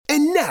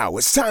Now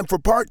it's time for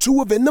part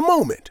 2 of In the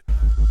Moment.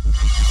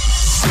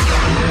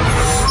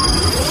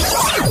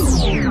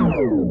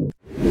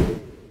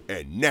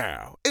 And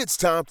now it's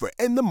time for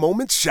In the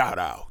Moment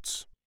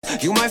shoutouts.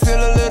 You might feel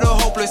a little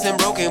hopeless and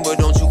broken, but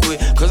don't you quit.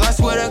 Cause I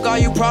swear to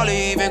God, you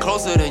probably even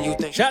closer than you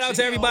think. Shout out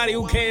to everybody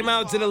who came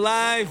out to the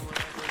live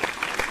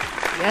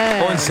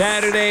Yes. on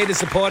Saturday to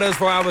support us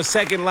for our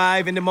second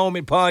Live in the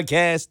Moment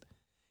podcast.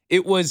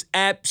 It was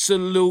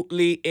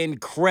absolutely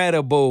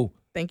incredible.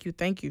 Thank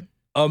you.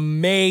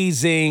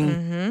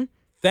 Amazing.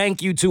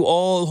 Thank you to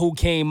all who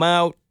came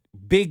out.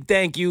 Big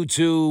thank you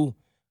to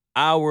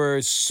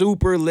our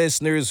super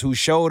listeners who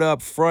showed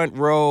up front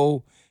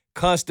row,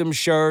 custom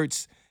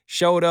shirts,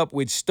 showed up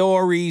with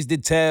stories to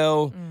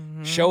tell,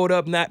 showed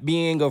up not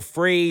being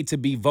afraid to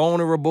be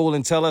vulnerable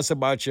and tell us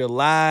about your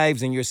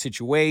lives and your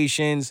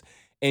situations,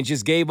 and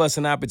just gave us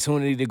an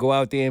opportunity to go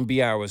out there and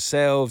be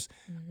ourselves.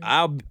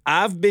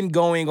 I've been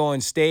going on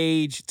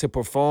stage to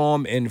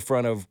perform in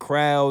front of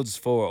crowds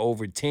for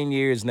over 10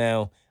 years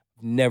now.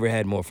 Never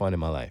had more fun in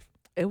my life.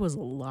 It was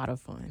a lot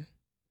of fun.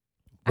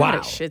 Wow. I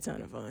had a shit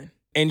ton of fun.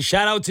 And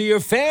shout out to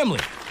your family.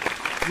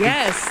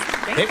 Yes.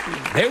 Thank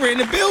you. They were in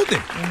the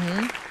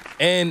building.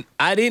 And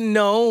I didn't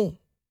know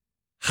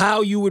how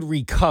you would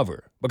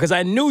recover because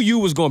I knew you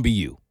was going to be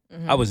you.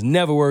 I was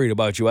never worried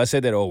about you. I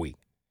said that all week.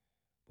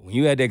 When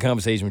you had that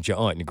conversation with your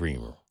aunt in the green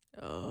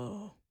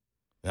room,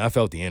 I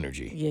felt the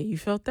energy. Yeah, you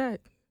felt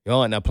that? Your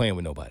aunt not playing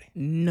with nobody.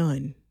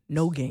 None.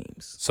 No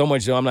games. So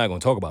much so I'm not going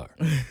to talk about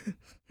her.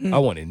 I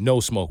wanted no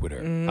smoke with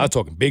her. I was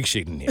talking big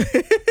shit in here.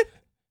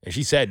 And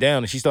she sat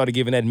down and she started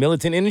giving that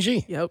militant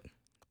energy. Yep.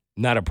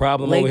 Not a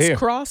problem Legs over here.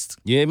 crossed.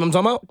 You know what I'm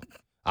talking about?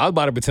 I was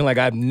about to pretend like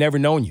I've never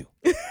known you.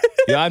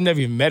 Yo, I've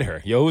never even met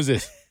her. Yo, who's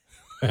this?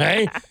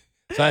 Right?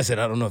 So I said,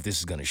 I don't know if this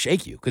is going to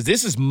shake you. Because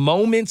this is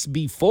moments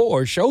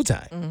before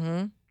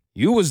showtime.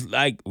 You was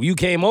like, you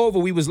came over,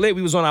 we was lit,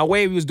 we was on our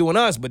way, we was doing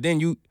us. But then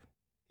you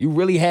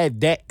really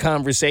had that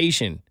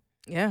conversation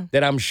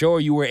that I'm sure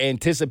you were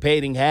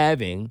anticipating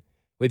having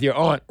with your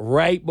aunt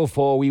right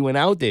before we went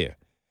out there.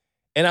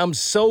 And I'm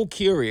so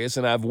curious,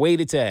 and I've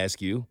waited to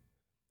ask you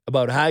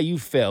about how you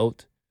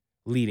felt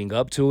leading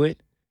up to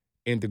it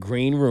in the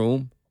green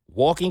room,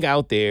 walking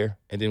out there,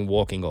 and then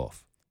walking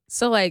off.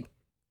 So, like,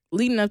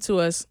 leading up to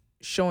us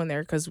showing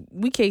there, because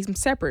we came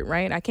separate,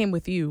 right? I came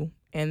with you,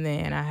 and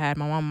then I had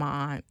my mom and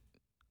my aunt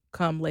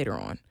come later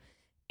on.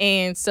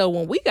 And so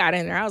when we got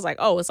in there, I was like,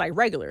 oh, it's like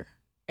regular.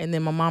 And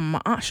then my mom and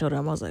my aunt showed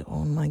up. I was like,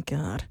 oh, my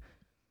God.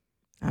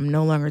 I'm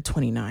no longer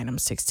 29. I'm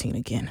 16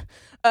 again.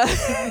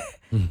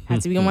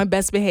 Had to be on my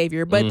best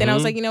behavior. But then I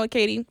was like, you know what,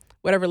 Katie?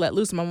 Whatever, let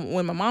loose.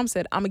 When my mom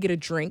said, I'm going to get a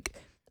drink,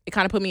 it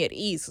kind of put me at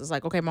ease. It's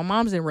like, okay, my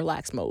mom's in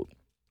relaxed mode.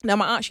 Now,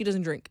 my aunt, she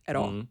doesn't drink at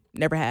all.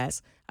 Never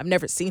has. I've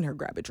never seen her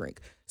grab a drink.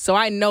 So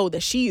I know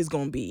that she is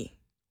going to be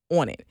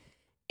on it.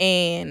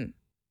 And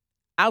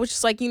I was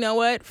just like, you know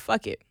what?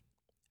 Fuck it.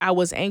 I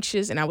was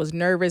anxious and I was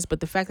nervous, but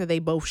the fact that they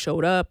both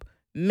showed up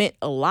meant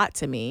a lot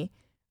to me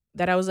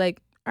that I was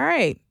like, all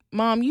right,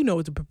 Mom, you know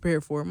what to prepare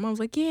for. Mom was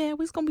like, yeah,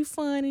 it's going to be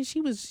fun. And she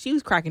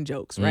was cracking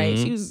jokes, right?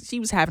 She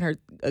was having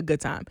a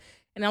good time.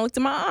 And I looked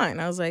at my aunt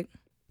and I was like,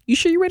 you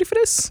sure you're ready for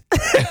this?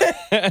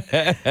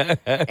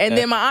 And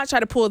then my aunt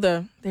tried to pull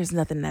there's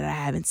nothing that I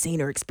haven't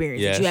seen or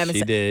experienced that you haven't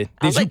seen. Did.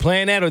 Did you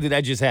plan that or did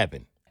that just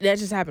happen? That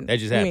just happened.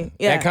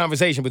 That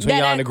conversation between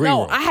y'all in the green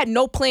room. No, I had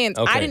no plans.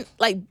 Okay. I didn't,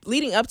 like,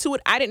 leading up to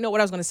it, I didn't know what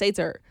I was going to say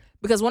to her.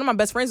 Because one of my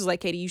best friends was like,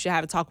 Katie, you should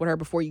have a talk with her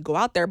before you go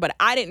out there. But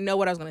I didn't know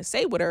what I was going to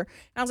say with her. And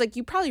I was like,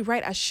 you're probably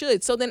right. I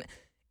should. So then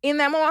in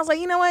that moment, I was like,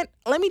 you know what?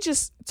 Let me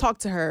just talk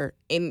to her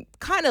and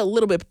kind of a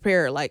little bit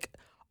prepare her. Like,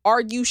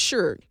 are you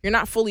sure? You're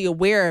not fully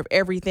aware of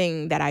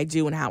everything that I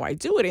do and how I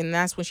do it. And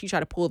that's when she tried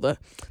to pull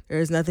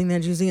there's nothing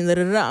that you've seen.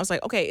 I was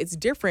like, okay, it's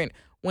different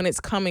when it's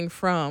coming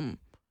from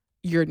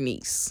your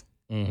niece.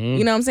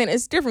 You know what I'm saying?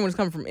 It's different when it's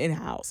coming from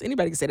in-house.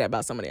 Anybody can say that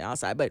about somebody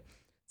outside. But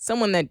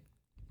someone that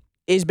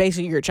is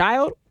basically your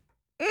child,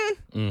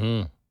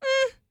 it's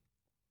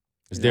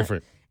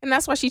different. And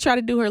that's why she tried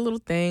to do her little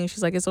thing.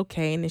 She's like, it's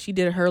okay. And then she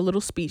did her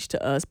little speech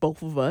to us,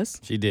 both of us.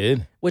 She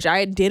did. Which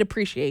I did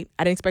appreciate.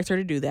 I didn't expect her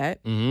to do that.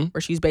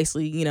 Where she's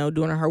basically,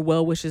 doing her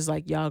well wishes,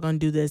 like, y'all gonna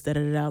do this,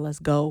 da-da-da-da, let's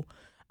go.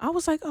 I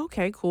was like,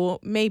 okay, cool,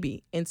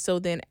 maybe. And so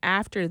then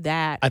after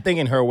that. I think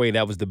in her way,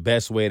 that was the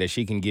best way that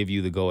she can give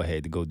you the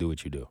go-ahead to go do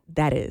what you do.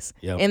 That is.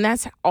 Yep. And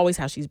that's always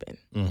how she's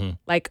been.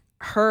 Like,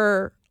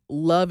 her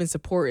love and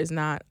support is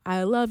not,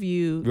 I love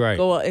you. Right.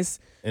 Go, It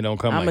don't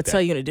come I'm like going to that.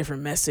 tell you in a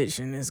different message,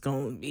 and it's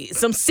going to be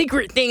some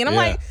secret thing. And I'm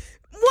like,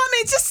 woman,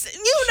 just,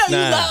 you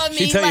love me.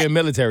 She tell you in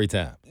military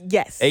time.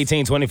 Yes.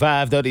 18,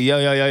 25, 30,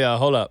 yo,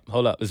 hold up,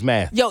 it's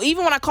math. Yo,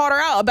 even when I called her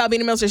out about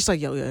being in the military, she's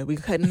like, yo, we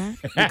cutting that?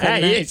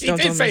 Yeah, she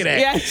did say that.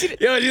 Yeah, she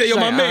did. Yo,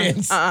 my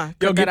mans.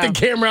 Yo, get the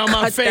camera on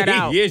my face.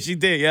 Yeah, she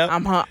did, yeah.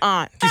 I'm her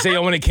aunt. She said,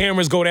 yo, when the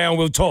cameras go down,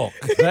 we'll talk.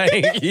 Like,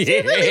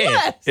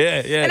 yeah.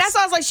 And that's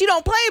why I was like, she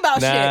don't play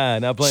about shit. Nah,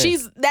 not playing.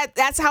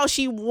 That's how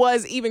she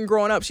was even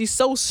growing up. She's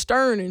so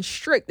stern and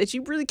strict that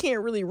you really can't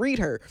really read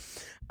her.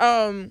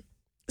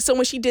 So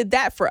when she did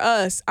that for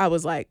us, I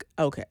was like,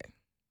 okay,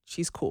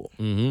 she's cool.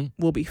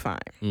 We'll be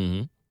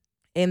fine.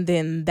 And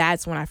then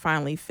that's when I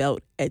finally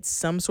felt at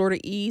some sort of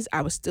ease.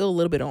 I was still a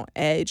little bit on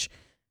edge,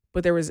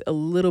 but there was a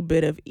little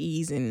bit of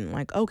ease and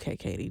like, okay,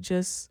 Katie,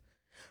 just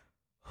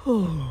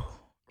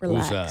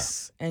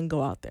relax and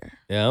go out there.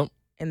 Yeah.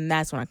 And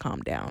that's when I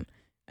calmed down.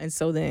 And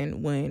so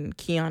then when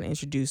Keon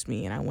introduced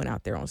me and I went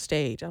out there on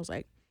stage, I was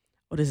like,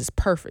 oh, this is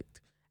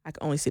perfect. I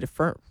can only see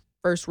the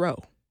first row.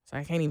 So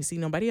I can't even see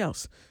nobody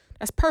else.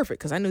 That's perfect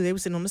because I knew they were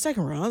sitting on the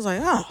second row. I was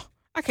like, oh,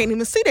 I can't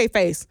even see their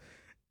face.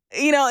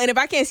 You know, and if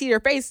I can't see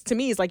your face, to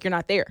me, it's like you're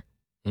not there.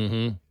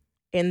 Mm-hmm.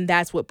 And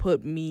that's what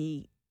put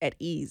me at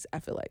ease, I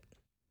feel like.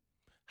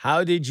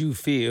 How did you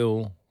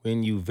feel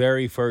when you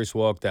very first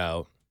walked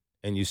out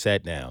and you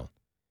sat down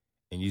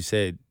and you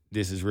said,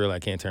 this is real, I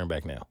can't turn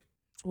back now?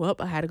 Well,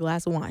 I had a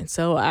glass of wine.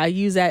 So I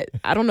use that.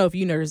 I don't know if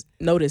you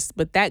noticed,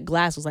 but that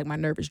glass was like my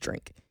nervous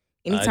drink.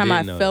 Anytime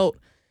I felt,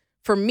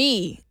 for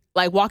me,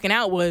 like walking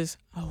out was,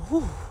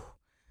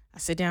 I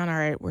sit down, all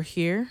right, we're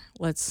here.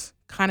 Let's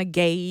kind of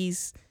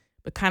gaze,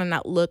 but kind of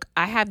not look.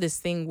 I have this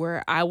thing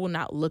where I will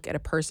not look at a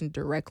person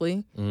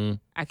directly. Mm-hmm.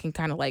 I can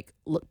kind of like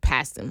look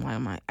past them.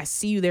 Like I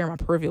see you there in my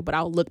peripheral, but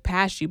I'll look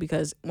past you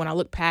because when I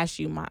look past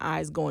you, my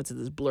eyes go into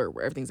this blur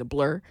where everything's a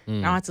blur. I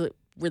don't have to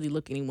really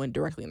look anyone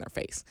directly in their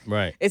face.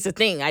 Right. It's a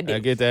thing I do. I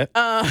get that.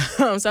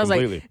 So I was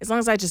Completely. like, as long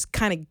as I just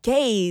kind of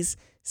gaze,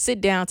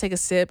 sit down, take a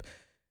sip.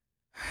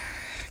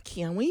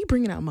 Keon, when you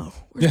bringing out Mo?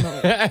 Where's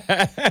Mo?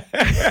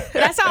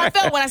 That's how I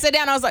felt when I sat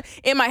down. I was like,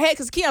 in my head,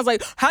 because Keon's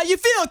like, how you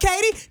feel,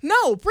 Katie?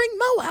 No, bring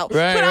Mo out.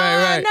 Right, but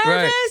right.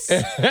 nervous.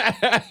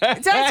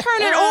 Did I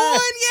turn it on?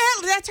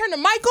 Yeah. Did I turn the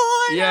mic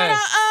on?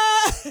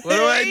 Yes. What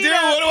do I do?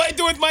 What do I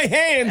do with my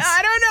hands?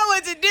 I don't know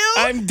what to do.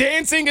 I'm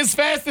dancing as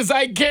fast as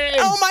I can.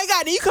 Oh my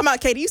God. And you come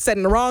out, Katie, you sat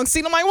in the wrong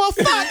seat. I'm like, well,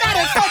 fuck, I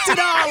done fucked it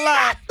all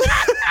up.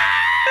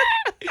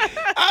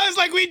 I was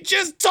like, we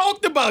just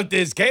talked about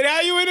this, Kate.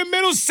 How you in the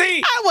middle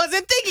seat? I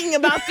wasn't thinking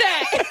about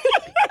that. I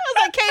was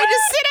like, Katie,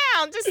 just sit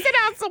down. Just sit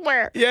down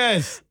somewhere.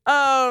 Yes.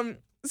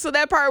 So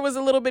that part was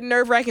a little bit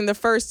nerve-wracking the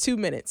first 2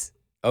 minutes.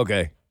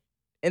 Okay.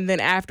 And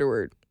then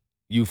afterward.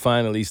 You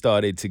finally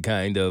started to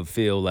kind of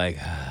feel like...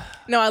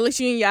 No, I looked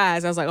you in your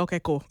eyes. I was like, okay,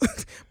 cool.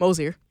 Mo's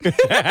here.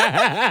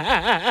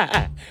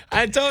 I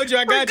told you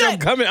I got you.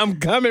 I'm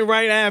coming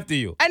right after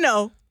you. I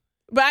know.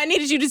 But I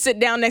needed you to sit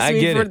down next to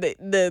me for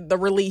the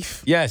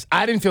relief. Yes,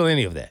 I didn't feel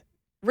any of that.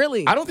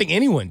 Really? I don't think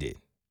anyone did.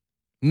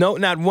 No,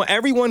 not one.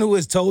 Everyone who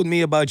has told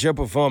me about your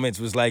performance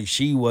was like,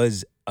 she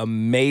was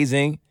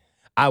amazing.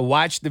 I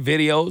watched the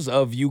videos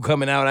of you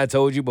coming out, I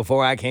told you,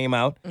 before I came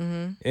out.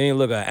 Mm-hmm. You ain't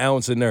look an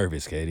ounce of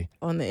nervous, Katie.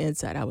 On the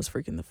inside, I was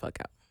freaking the fuck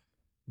out.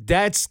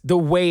 That's the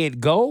way it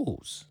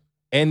goes.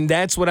 And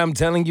that's what I'm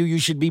telling you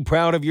should be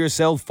proud of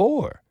yourself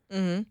for.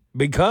 Mm-hmm.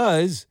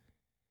 Because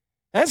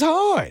that's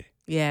hard.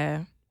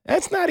 Yeah.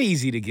 That's not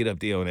easy to get up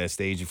there on that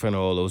stage in front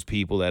of all those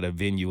people at a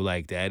venue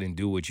like that and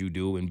do what you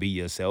do and be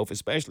yourself,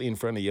 especially in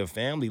front of your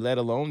family, let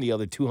alone the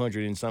other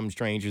 200 and some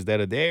strangers that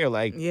are there.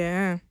 Like,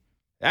 yeah,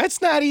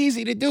 that's not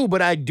easy to do.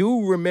 But I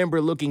do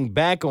remember looking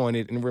back on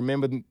it and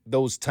remember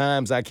those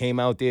times I came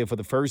out there for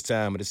the first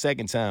time or the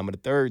second time or the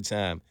third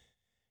time.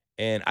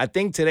 And I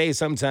think today,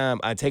 sometime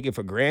I take it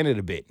for granted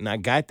a bit. And I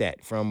got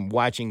that from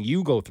watching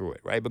you go through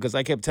it, right? Because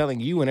I kept telling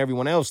you and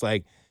everyone else,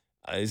 like,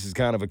 this is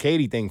kind of a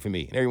Katie thing for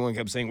me. And everyone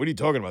kept saying, what are you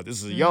talking about?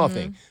 This is a y'all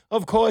thing.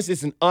 Of course,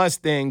 it's an us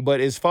thing.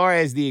 But as far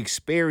as the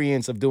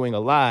experience of doing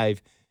a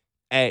live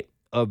at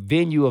a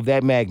venue of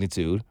that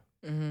magnitude,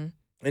 in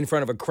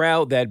front of a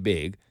crowd that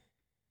big,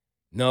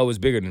 no, it was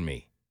bigger than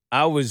me.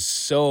 I was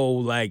so,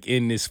 like,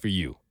 in this for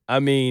you. I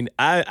mean,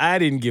 I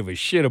didn't give a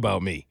shit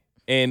about me.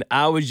 And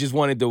I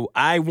wanted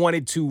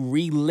to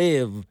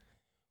relive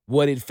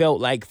what it felt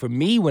like for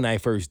me when I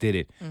first did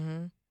it.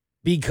 Mm-hmm.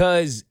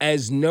 Because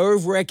as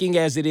nerve-wracking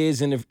as it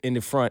is in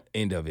the front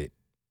end of it,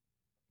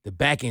 the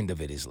back end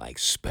of it is like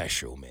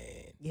special,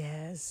 man.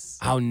 Yes.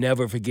 I'll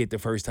never forget the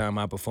first time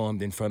I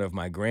performed in front of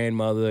my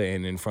grandmother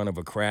and in front of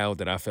a crowd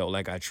that I felt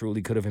like I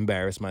truly could have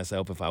embarrassed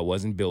myself if I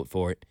wasn't built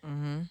for it.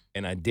 Mm-hmm.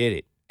 And I did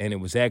it. And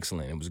it was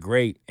excellent. It was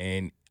great.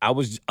 And I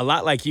was a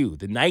lot like you.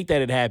 The night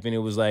that it happened, it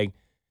was like,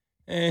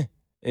 and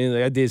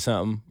I did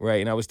something, right?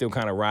 And I was still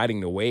kind of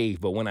riding the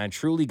wave. But when I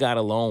truly got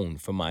alone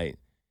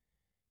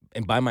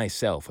and by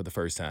myself for the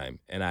first time,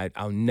 and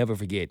I'll never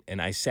forget,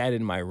 and I sat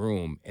in my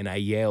room and I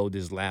yelled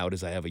as loud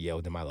as I ever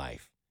yelled in my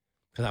life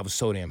because I was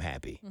so damn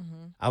happy.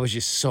 Mm-hmm. I was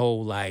just so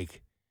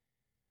like,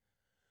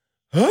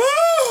 you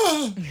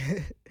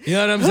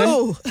know what I'm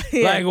saying?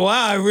 Yeah. Like,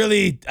 wow,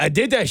 I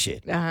did that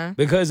shit. Uh-huh.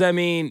 Because, I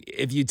mean,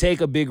 if you take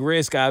a big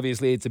risk,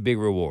 obviously it's a big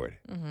reward.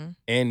 Mm-hmm.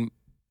 And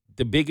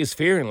the biggest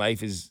fear in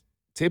life is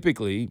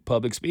typically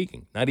public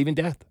speaking, not even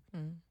death.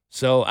 Mm-hmm.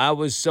 So I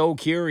was so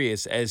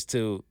curious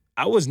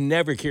I was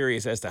never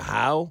curious as to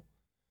how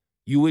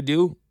you would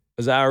do,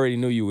 because I already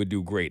knew you would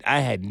do great.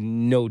 I had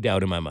no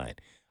doubt in my mind.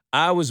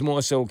 I was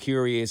more so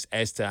curious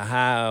as to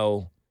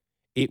how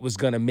it was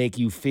going to make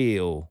you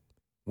feel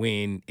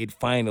when it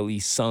finally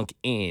sunk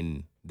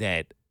in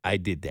that I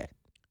did that.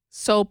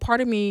 So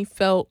part of me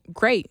felt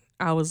great.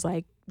 I was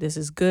like, this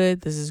is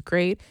good. This is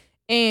great.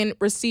 and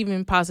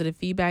receiving positive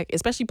feedback,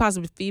 especially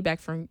positive feedback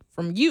from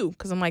you,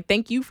 because I'm like,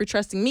 thank you for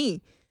trusting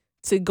me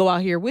to go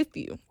out here with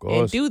you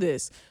and do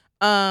this.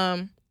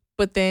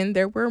 But then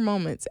there were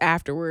moments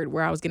afterward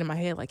where I was getting in my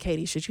head like,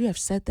 Katie, should you have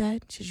said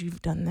that? Should you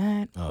have done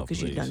that?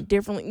 Because you've done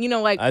differently. You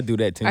know, like I do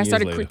that 10 years later. I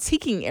started later.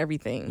 critiquing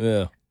everything.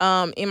 Yeah.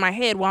 In my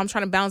head while I'm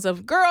trying to bounce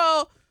up,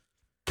 girl,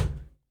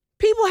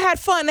 people had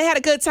fun. They had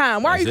a good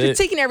time. Why are you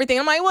critiquing everything?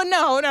 I'm like, well,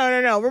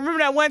 no. Remember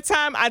that one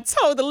time I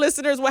told the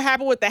listeners what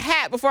happened with the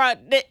hat before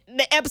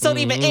the episode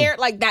even aired?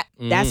 Like that.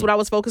 That's what I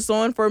was focused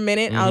on for a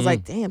minute. I was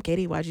like, damn,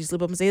 Katie, why'd you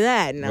slip up and say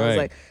that? And I was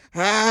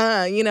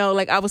like, you know,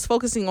 like I was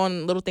focusing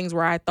on little things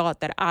where I thought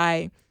that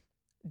I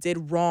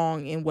did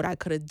wrong and what I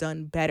could have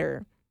done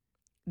better.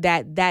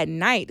 That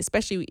night,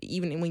 especially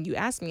even when you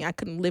asked me, I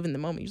couldn't live in the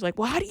moment. You was like,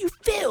 well, how do you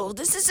feel?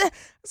 This is I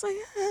was like,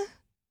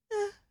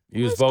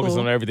 You was focused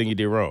on everything you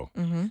did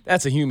wrong.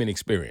 That's a human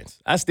experience.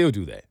 I still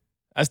do that.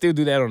 I still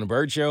do that on the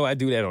Bird Show. I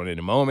do that on In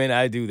the Moment.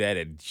 I do that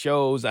at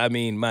shows. I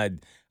mean,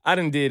 I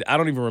don't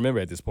even remember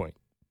at this point.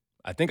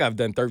 I think I've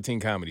done 13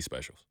 comedy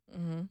specials.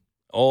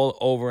 All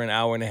over an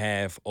hour and a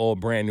half, all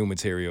brand new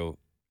material.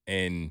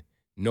 And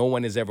no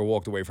one has ever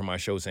walked away from my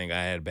show saying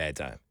I had a bad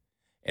time.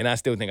 And I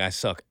still think I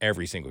suck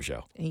every single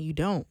show. And you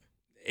don't.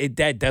 It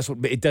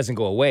doesn't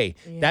go away.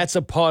 Yeah. That's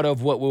a part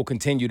of what will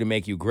continue to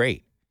make you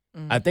great.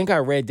 I think I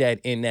read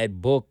that in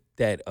that book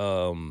that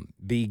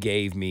B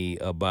gave me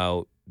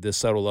about the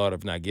subtle art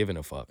of not giving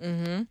a fuck.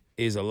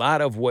 Is a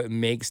lot of what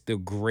makes the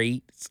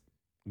greats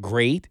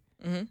great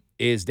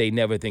is they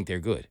never think they're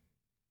good.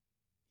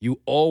 You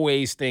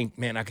always think,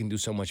 man, I can do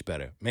so much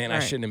better. Man, I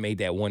shouldn't have made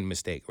that one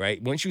mistake,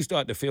 right? Once you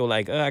start to feel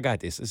like, I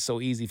got this. It's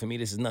so easy for me.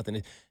 This is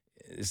nothing.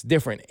 It's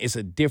different. It's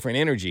a different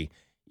energy.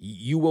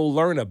 You will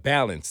learn a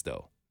balance,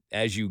 though.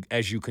 As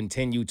you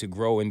continue to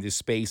grow in this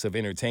space of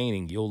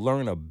entertaining, you'll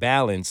learn a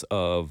balance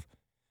of,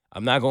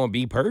 I'm not going to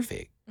be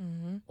perfect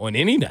on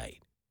any night.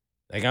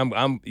 Like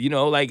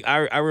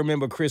I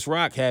remember Chris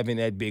Rock having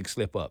that big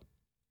slip up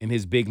in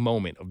his big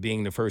moment of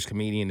being the first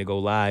comedian to go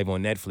live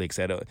on Netflix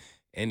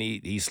and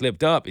he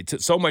slipped up. It took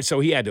so much so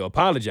he had to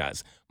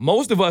apologize.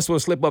 Most of us will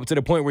slip up to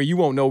the point where you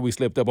won't know we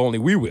slipped up, only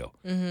we will.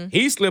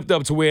 He slipped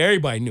up to where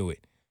everybody knew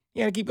it.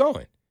 You got to keep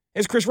going.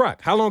 It's Chris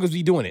Rock. How long was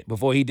he doing it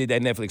before he did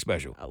that Netflix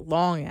special? A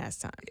long ass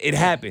time. It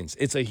happens.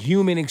 It's a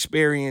human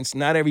experience.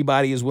 Not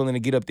everybody is willing to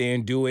get up there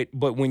and do it.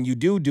 But when you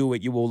do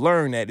it, you will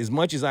learn that as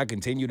much as I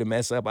continue to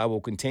mess up, I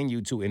will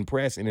continue to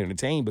impress and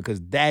entertain,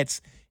 because that's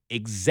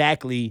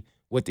exactly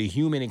what the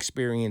human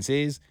experience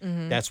is.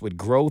 That's what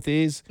growth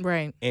is.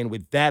 Right. And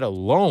with that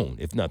alone,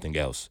 if nothing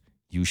else,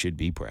 you should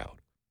be proud.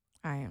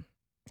 I am.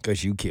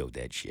 Because you killed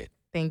that shit.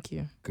 Thank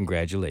you.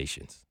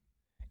 Congratulations.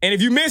 And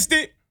if you missed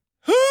it,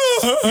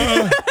 stop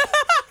doing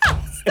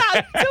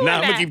that. I'm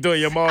going to keep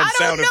doing your mom's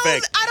sound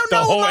effect. I don't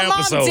know what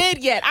my mom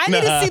did yet. I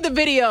need to see the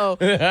video.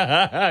 You look at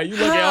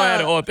I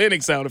had an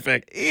authentic sound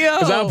effect. Yo.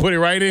 Because I'll put it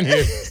right in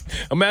here. As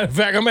a matter of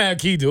fact, I'm going to have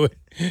Key do it.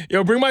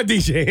 Yo, bring my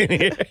DJ in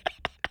here.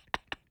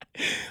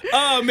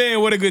 Oh,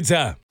 man, what a good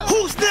time.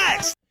 Who's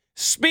next?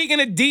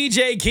 Speaking of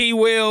DJ Key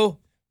Will,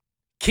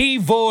 Key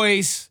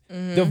voice,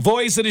 the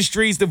voice of the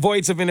streets, the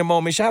voice of In the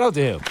Moment. Shout out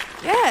to him.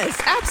 Yes,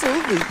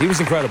 absolutely. He was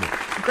incredible.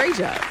 Great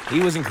job. He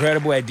was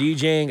incredible at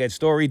DJing, at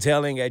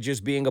storytelling, at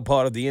just being a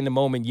part of the In the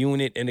Moment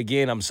unit. And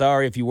again, I'm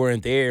sorry if you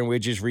weren't there and we're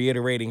just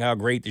reiterating how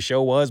great the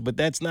show was, but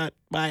that's not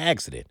by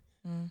accident.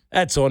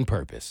 That's on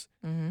purpose.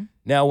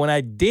 Now, when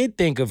I did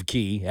think of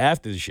Key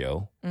after the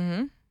show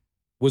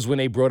was when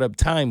they brought up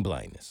time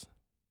blindness.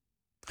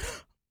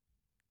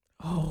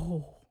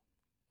 Oh.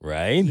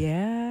 Right?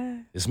 Yeah.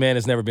 This man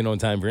has never been on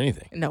time for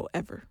anything. No,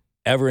 ever.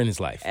 Ever in his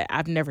life.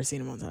 I've never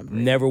seen him on time.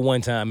 Never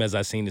one time has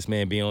I seen this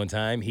man be on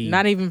time.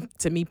 Not even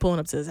to me pulling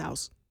up to his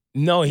house.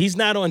 No, he's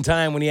not on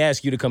time when he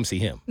asks you to come see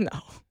him. No.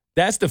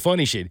 That's the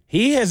funny shit.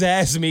 He has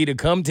asked me to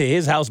come to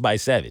his house by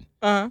 7.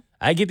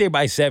 I get there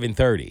by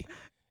 7:30.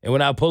 And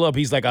when I pull up,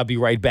 he's like, I'll be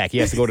right back. He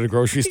has to go to the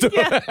grocery store.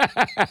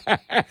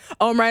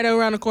 Oh, I'm right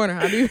around the corner.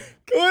 What do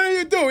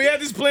you do? We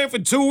had this plan for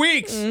 2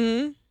 weeks.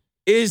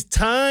 Is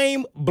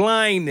time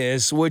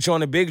blindness, which on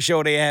the big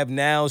show they have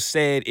now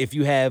said if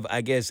you have,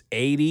 I guess,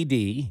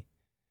 ADD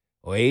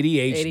or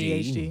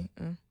ADHD.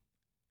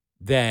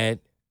 That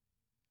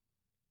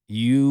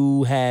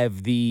you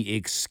have the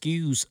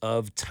excuse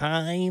of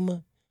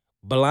time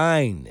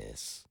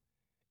blindness.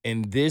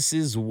 And this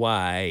is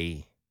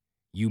why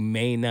you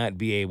may not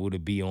be able to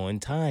be on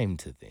time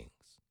to things.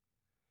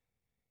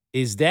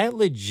 Is that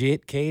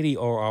legit, Katie,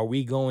 or are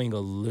we going a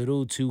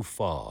little too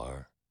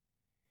far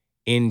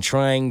in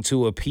trying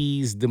to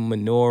appease the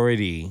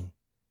minority,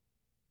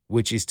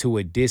 which is to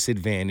a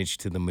disadvantage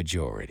to the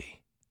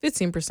majority?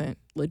 15%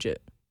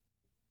 legit.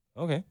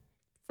 Okay.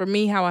 For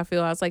me, how I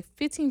feel, I was like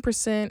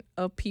 15%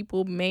 of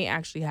people may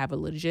actually have a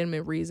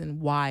legitimate reason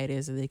why it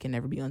is that they can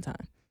never be on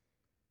time.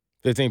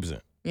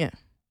 15%. Yeah.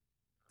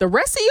 The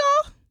rest of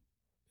y'all?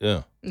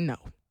 Yeah. No.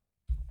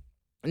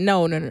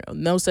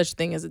 No such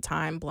thing as a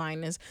time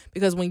blindness,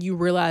 because when you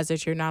realize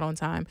that you're not on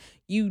time,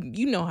 you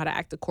know how to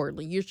act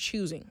accordingly. You're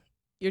choosing.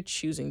 you're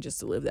choosing just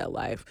to live that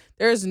life.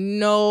 There's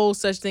no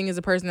such thing as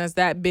a person that's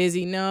that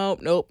busy.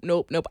 Nope.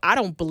 I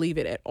don't believe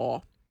it at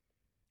all.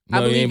 No,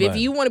 I believe if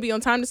anybody. you want to be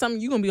on time to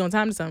something, you're going to be on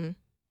time to something.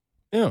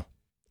 Yeah.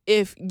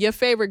 If your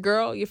favorite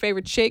girl, your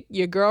favorite chick,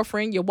 your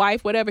girlfriend, your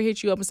wife, whatever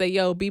hits you up and say,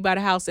 yo, be by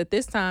the house at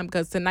this time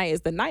because tonight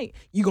is the night,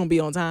 you're going to be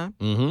on time.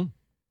 Mm-hmm.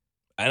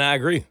 And I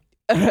agree.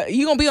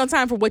 You're going to be on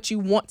time for what you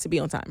want to be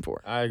on time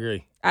for. I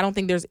agree. I don't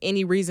think there's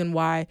any reason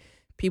why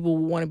people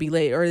want to be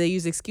late or they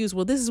use the excuse,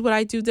 well, this is what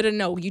I do.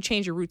 No, you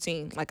change your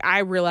routine. Like, I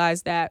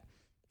realized that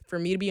for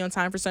me to be on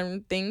time for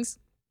certain things,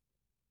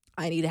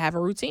 I need to have a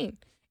routine.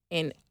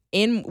 And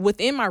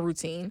within my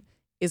routine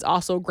is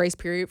also a grace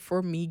period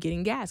for me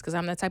getting gas because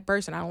I'm that type of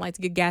person. I don't like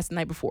to get gas the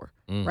night before,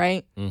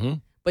 right? Mm-hmm.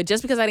 But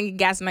just because I didn't get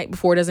gas the night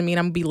before doesn't mean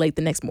I'm going to be late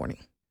the next morning.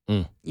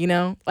 You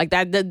know? Like,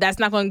 that's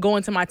not going to go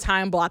into my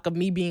time block of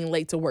me being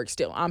late to work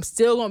still. I'm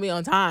still going to be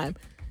on time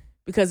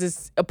because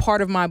it's a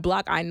part of my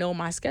block. I know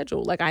my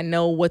schedule. Like, I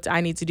know what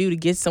I need to do to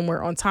get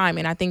somewhere on time.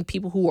 And I think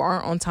people who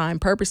aren't on time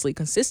purposely,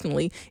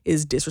 consistently,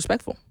 is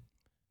disrespectful.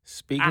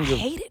 I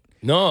hate it.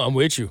 No, I'm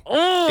with you.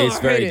 Oh, It's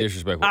very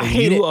disrespectful. I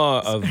hate you it.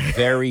 are a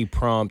very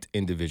prompt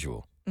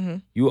individual. Mm-hmm.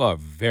 You are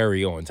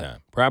very on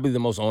time. Probably the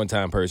most on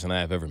time person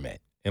I have ever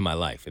met in my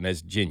life, and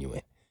that's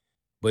genuine.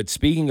 But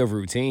speaking of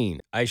routine,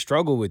 I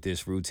struggle with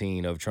this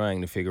routine of trying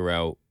to figure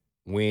out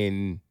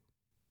when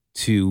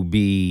to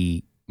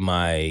be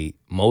my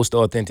most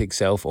authentic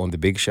self on the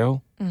big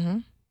show Mm-hmm.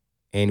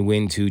 and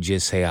when to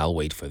just say I'll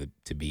wait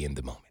to be in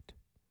the moment.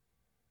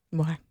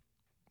 Why?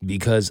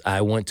 Because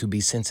I want to be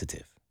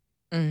sensitive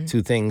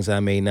to things I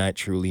may not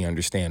truly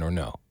understand or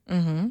know.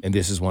 Mm-hmm. And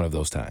this is one of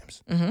those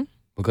times. Mm-hmm.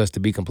 Because to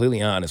be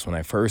completely honest, when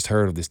I first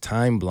heard of this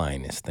time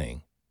blindness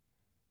thing,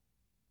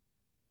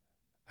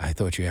 I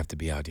thought you have to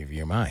be out of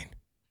your mind.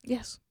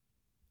 Yes.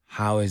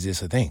 How is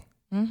this a thing?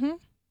 Mm-hmm.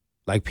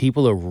 Like,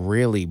 people are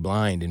really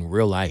blind in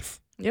real life.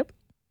 Yep.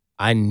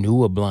 I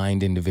knew a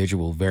blind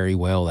individual very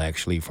well,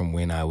 actually, from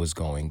when I was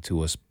going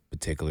to a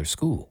particular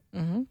school.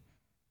 Mm-hmm.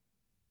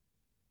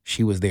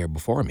 She was there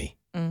before me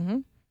Mm-hmm.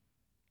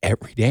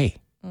 every day.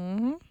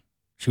 Mm-hmm.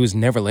 She was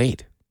never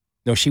late.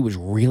 No, she was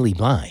really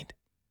blind.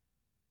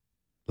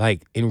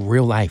 Like, in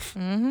real life.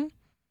 Mm-hmm.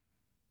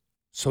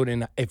 So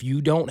then if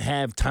you don't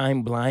have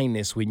time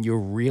blindness when you're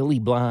really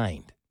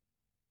blind,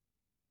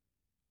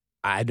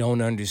 I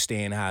don't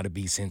understand how to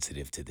be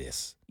sensitive to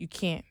this. You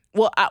can't.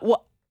 Well,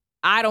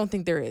 I don't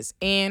think there is.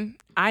 And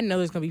I know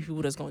there's going to be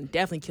people that's going to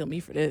definitely kill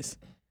me for this.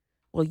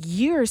 Well,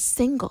 you're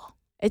single.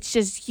 It's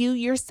just you,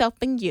 yourself,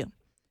 and you.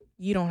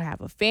 You don't have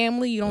a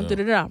family. You don't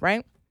da-da-da,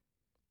 right?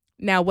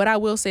 Now, what I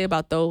will say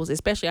about those,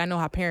 especially I know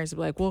how parents be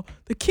like, well,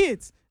 the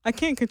kids, I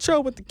can't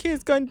control what the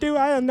kids going to do.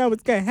 I don't know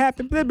what's going to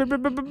happen, blah, blah, blah,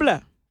 blah, blah, blah.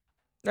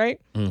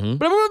 Right? Mm-hmm.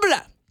 Blah, blah, blah,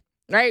 blah.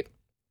 Right?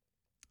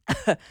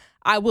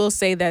 I will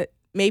say that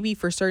maybe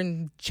for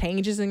certain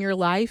changes in your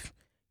life,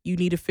 you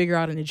need to figure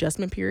out an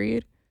adjustment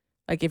period.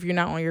 Like, if you're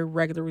not on your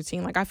regular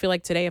routine. Like, I feel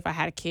like today, if I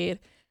had a kid,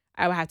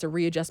 I would have to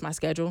readjust my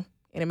schedule.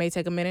 And it may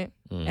take a minute.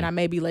 And I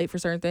may be late for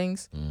certain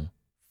things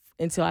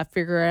until I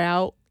figure it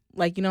out.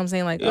 Like, you know what I'm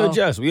saying? Like, You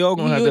adjust. We all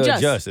going to you have to adjust.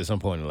 adjust at some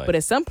point in life. But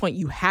at some point,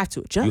 you have to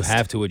adjust. You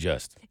have to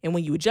adjust. And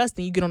when you adjust,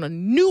 then you get on a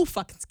new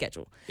fucking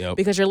schedule. Yep.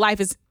 Because your life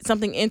is,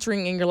 something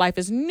entering in your life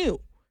is new.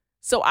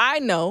 So I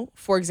know,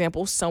 for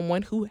example,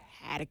 someone who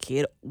had a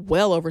kid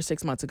well over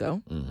 6 months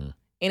ago and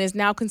is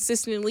now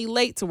consistently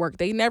late to work.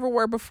 They never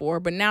were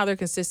before, but now they're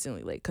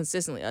consistently late.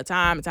 Consistently,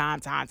 time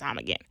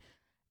again.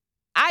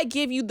 I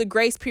give you the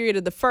grace period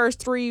of the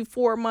first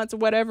 3-4 months or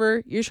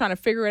whatever. You're trying to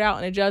figure it out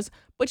and adjust,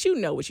 but you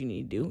know what you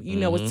need to do. You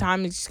know what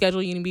time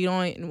schedule you need to be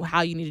on and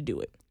how you need to do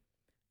it.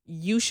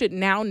 You should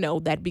now know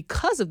that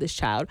because of this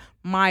child,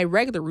 my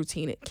regular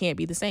routine, it can't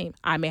be the same.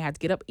 I may have to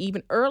get up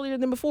even earlier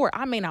than before.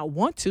 I may not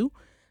want to,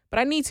 but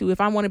I need to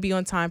if I want to be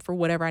on time for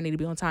whatever I need to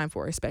be on time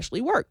for, especially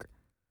work.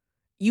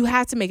 You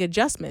have to make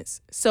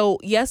adjustments. So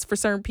yes, for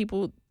certain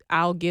people,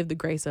 I'll give the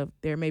grace of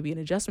there may be an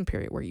adjustment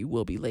period where you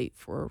will be late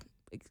for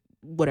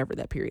whatever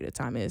that period of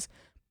time is,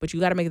 but you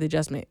got to make the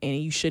adjustment, and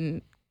you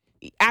shouldn't.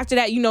 After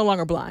that, you're no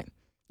longer blind.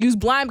 You was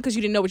blind because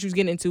you didn't know what you was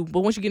getting into,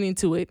 but once you get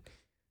into it,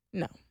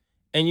 no.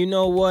 And you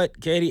know what,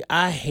 Katie?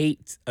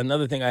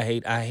 Another thing I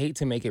hate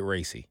to make it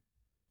racy.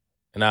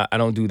 And I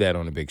don't do that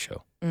on the big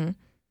show. Mm-hmm.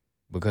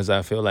 Because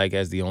I feel like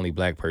as the only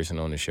black person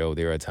on the show,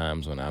 there are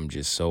times when I'm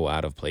just so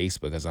out of place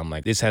because I'm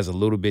like, this has a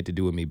little bit to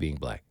do with me being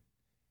black.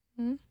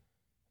 Mm-hmm.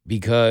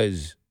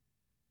 Because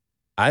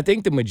I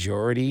think the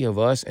majority of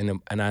us,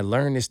 and I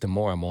learn this the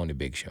more I'm on the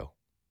big show,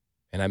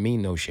 and I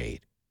mean no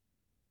shade,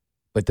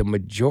 but the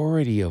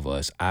majority of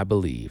us, I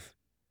believe,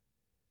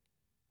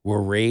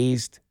 were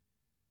raised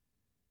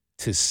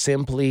to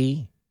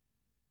simply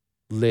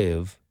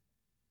live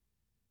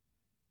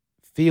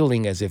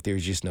feeling as if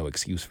there's just no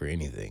excuse for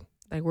anything.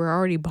 Like, we're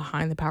already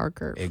behind the power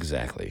curve.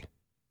 Exactly.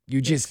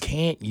 You just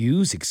can't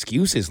use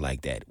excuses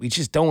like that. We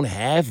just don't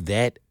have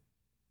that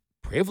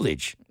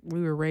privilege.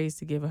 We were raised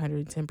to give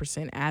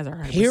 110% as our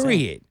 100%.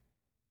 Period.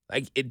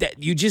 Like,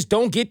 that you just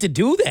don't get to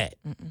do that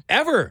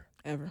ever.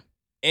 Ever.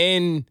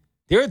 And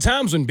there are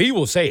times when B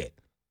will say it.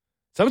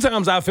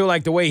 Sometimes I feel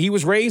like the way he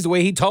was raised, the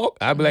way he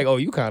talked, I'd be like, oh,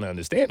 you kind of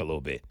understand a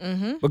little bit.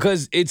 Mm-hmm.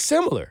 Because it's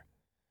similar.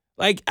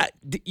 Like,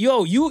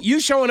 you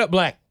showing up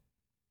black.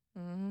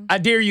 Mm-hmm. I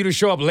dare you to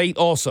show up late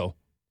also.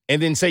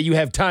 And then say you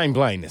have time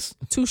blindness.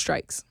 2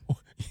 strikes.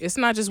 It's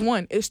not just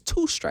one. It's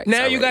 2 strikes. Now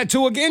already. you got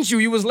 2 against you.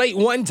 You was late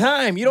one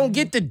time. You don't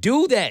get to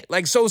do that.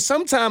 Like, so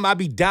sometime I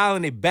be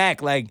dialing it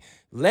back. Like,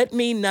 let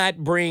me not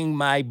bring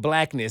my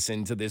blackness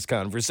into this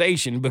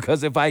conversation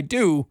because if I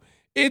do,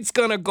 it's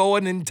going to go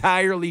an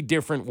entirely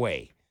different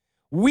way.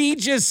 We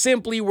just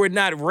simply were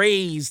not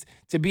raised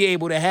to be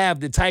able to have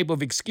the type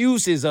of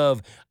excuses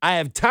of, I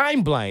have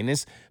time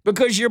blindness,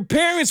 because your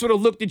parents would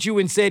have looked at you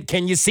and said,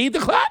 can you see the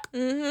clock?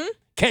 Mm-hmm.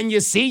 Can you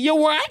see your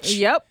watch?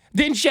 Yep.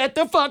 Then shut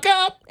the fuck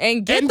up.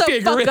 And get the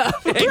figure fuck it-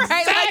 up. Right? Like,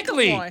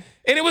 Exactly. come on.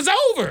 And it was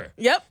over.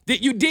 Yep.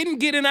 That you didn't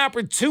get an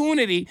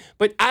opportunity,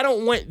 but I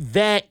don't want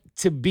that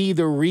to be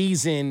the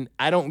reason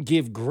I don't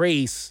give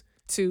grace.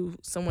 To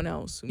someone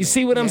else. You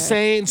see what I'm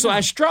saying? So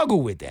I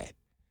struggle with that.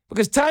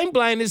 Because time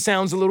blindness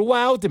sounds a little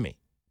wild to me.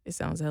 It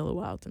sounds hella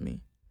wild to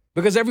me.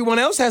 Because everyone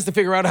else has to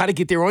figure out how to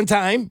get there on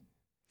time.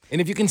 And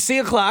if you can see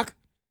a clock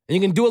and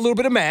you can do a little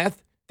bit of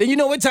math, then you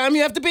know what time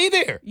you have to be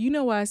there. You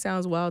know why it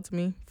sounds wild to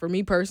me? For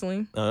me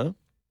personally. Uh-huh.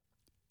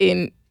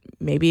 And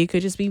maybe it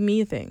could just be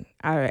me a thing.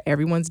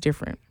 Everyone's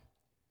different.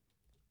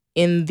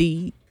 In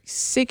the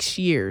 6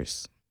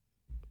 years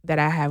that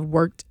I have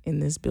worked in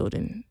this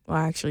building, well,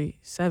 actually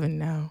 7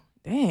 now.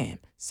 Damn,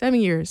 7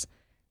 years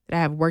that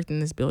I have worked in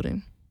this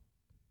building.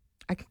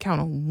 I can count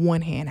on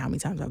one hand how many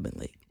times I've been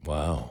late.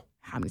 Wow.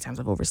 How many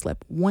times I've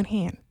overslept. One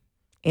hand.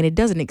 And it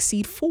doesn't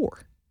exceed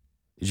 4.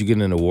 Did you get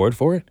an award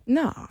for it?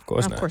 No. Of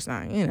course not. Of course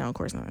not. You know, of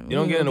course not. You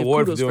don't get an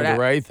award for doing the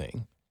right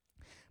thing.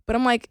 But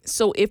I'm like,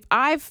 so if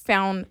I've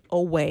found a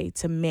way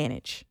to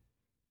manage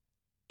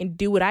and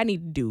do what I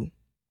need to do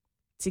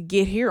to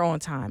get here on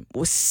time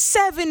with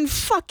 7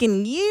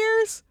 fucking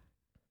years,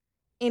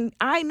 and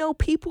I know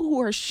people who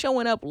are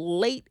showing up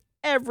late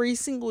every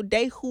single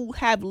day who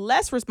have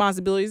less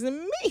responsibilities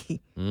than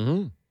me.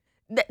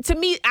 Mm-hmm. To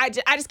me, I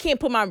just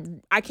can't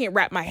I can't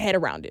wrap my head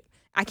around it.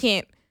 I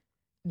can't.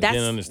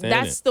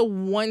 That's the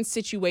one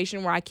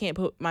situation where I can't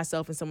put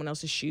myself in someone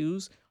else's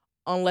shoes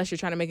unless you're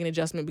trying to make an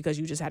adjustment because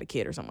you just had a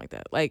kid or something like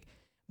that. Like,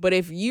 but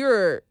if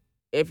you're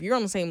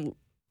on the same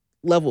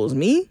level as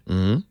me,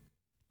 Mm-hmm.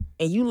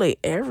 and you late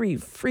every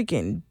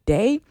freaking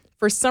day,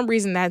 for some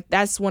reason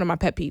that's one of my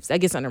pet peeves. That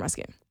gets under my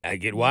skin. I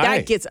get why.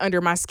 That gets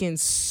under my skin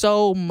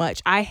so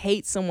much. I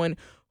hate someone.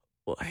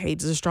 Well,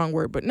 hate is a strong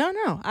word, but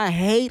no, I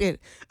hate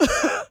it.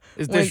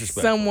 It's when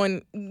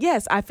disrespectful.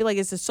 Yes, I feel like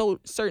it's a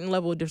certain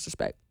level of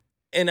disrespect.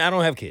 And I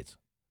don't have kids.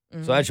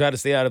 Mm-hmm. So I try to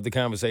stay out of the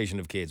conversation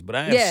of kids. But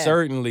I have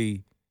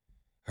certainly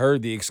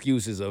heard the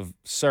excuses of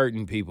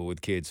certain people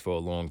with kids for a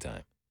long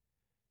time.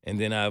 And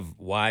then I've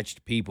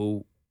watched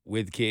people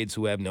with kids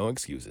who have no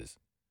excuses.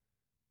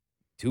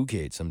 2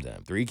 kids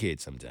sometime, 3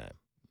 kids sometime.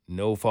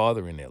 No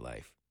father in their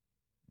life.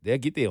 They'll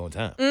get there on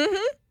time.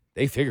 Mm-hmm.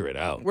 They figure it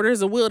out. Where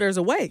there's a will, there's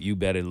a way. You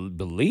better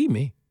believe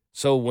me.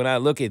 So when I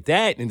look at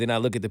that and then I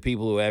look at the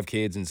people who have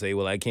kids and say,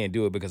 well, I can't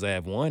do it because I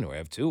have 1 or I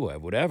have 2 or I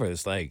have whatever,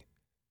 it's like,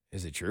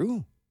 is it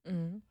true?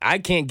 Mm-hmm. I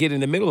can't get in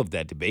the middle of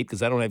that debate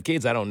because I don't have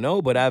kids. I don't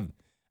know, but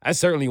I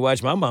certainly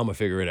watched my mama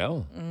figure it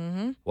out.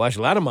 Mm-hmm. Watched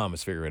a lot of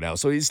mamas figure it out.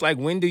 So it's like,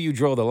 when do you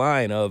draw the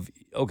line of,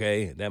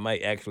 okay, that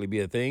might actually be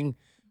a thing,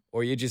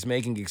 or you're just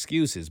making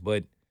excuses?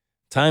 But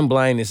time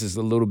blindness is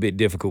a little bit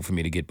difficult for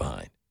me to get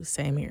behind.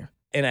 Same here.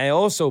 And I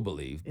also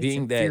believe, It's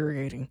being that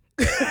infuriating.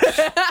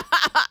 Man,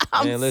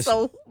 I'm listen.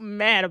 so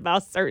mad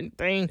about certain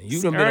things.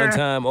 you've been on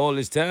time all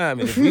this time,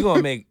 and if we're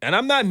gonna make, and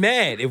I'm not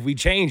mad if we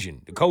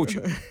changing the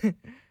culture.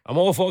 I'm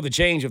all for the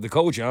change of the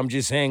culture. I'm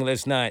just saying,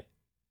 let's not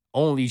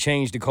only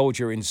change the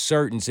culture in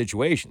certain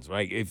situations,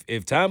 right?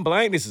 If time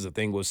blindness is a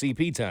thing, well,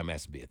 CP time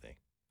has to be a thing.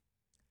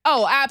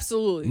 Oh,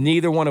 absolutely.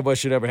 Neither one of us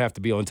should ever have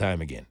to be on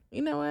time again.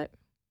 You know what?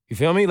 You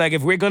feel me? Like,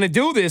 if we're gonna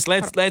do this,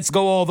 let's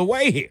go all the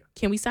way here.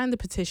 Can we sign the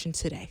petition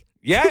today?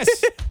 Yes.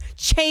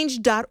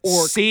 Change.org.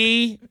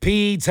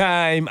 CP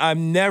time.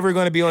 I'm never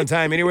gonna be on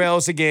time anywhere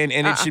else again,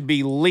 and it should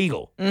be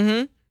legal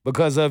Mm-hmm.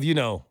 because of,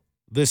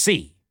 the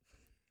C.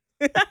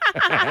 Don't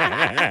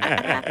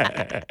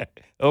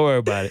worry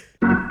about it.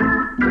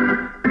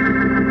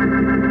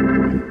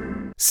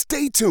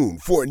 Stay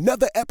tuned for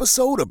another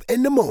episode of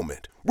In the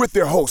Moment with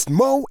their host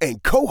Mo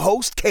and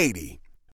co-host Katie.